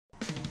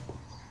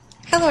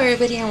Hello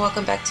everybody and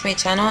welcome back to my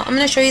channel. I'm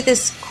going to show you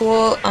this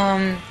cool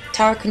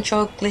tower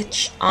control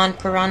glitch on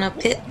Piranha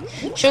Pit,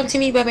 shown to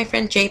me by my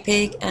friend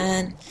JPEG,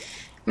 and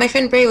my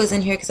friend Bray was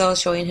in here because I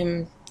was showing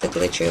him the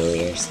glitch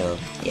earlier, so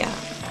yeah.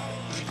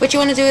 What you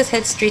want to do is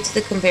head straight to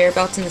the conveyor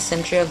belts in the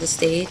center of the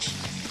stage.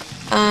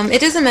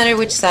 It doesn't matter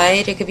which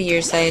side, it could be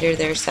your side or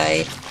their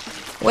side.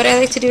 What I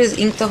like to do is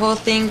ink the whole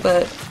thing,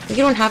 but you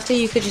don't have to,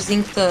 you could just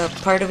ink the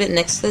part of it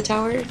next to the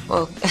tower.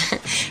 Well,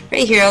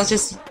 right here I was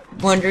just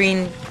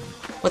wondering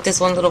what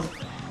this one little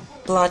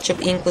blotch of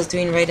ink was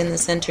doing right in the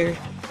center.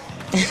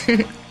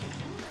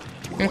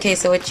 Okay,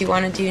 so what you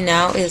want to do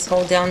now is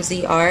hold down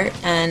ZR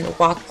and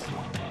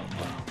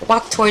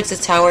walk towards the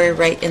tower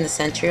right in the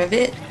center of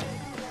it.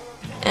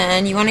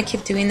 And you want to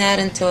keep doing that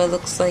until it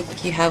looks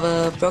like you have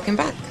a broken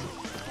back.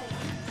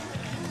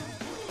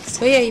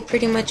 So yeah, you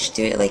pretty much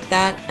do it like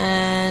that,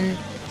 and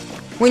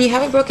when you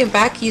have a broken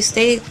back, you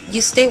stay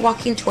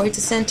walking towards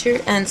the center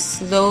and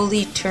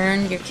slowly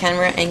turn your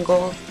camera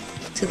angle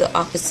to the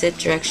opposite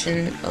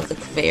direction of the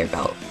conveyor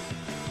belt.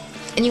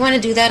 And you want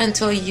to do that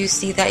until you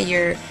see that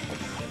you're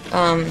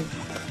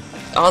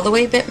all the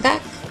way bent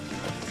back,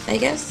 I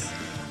guess.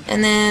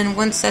 And then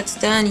once that's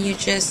done, you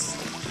just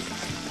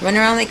run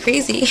around like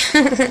crazy.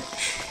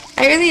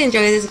 I really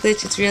enjoy this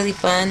glitch, it's really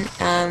fun.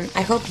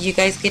 I hope you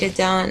guys get it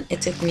down. It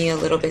took me a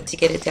little bit to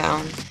get it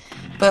down,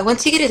 but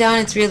once you get it down,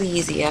 it's really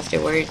easy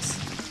afterwards.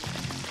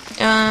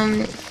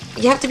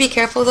 You have to be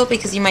careful though,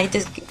 because you might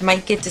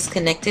get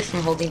disconnected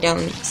from holding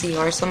down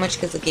CR so much,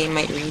 because the game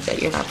might read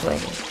that you're not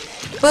playing.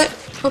 But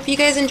hope you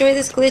guys enjoy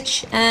this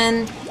glitch,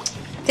 and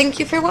thank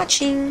you for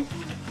watching.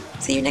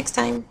 See you next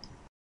time.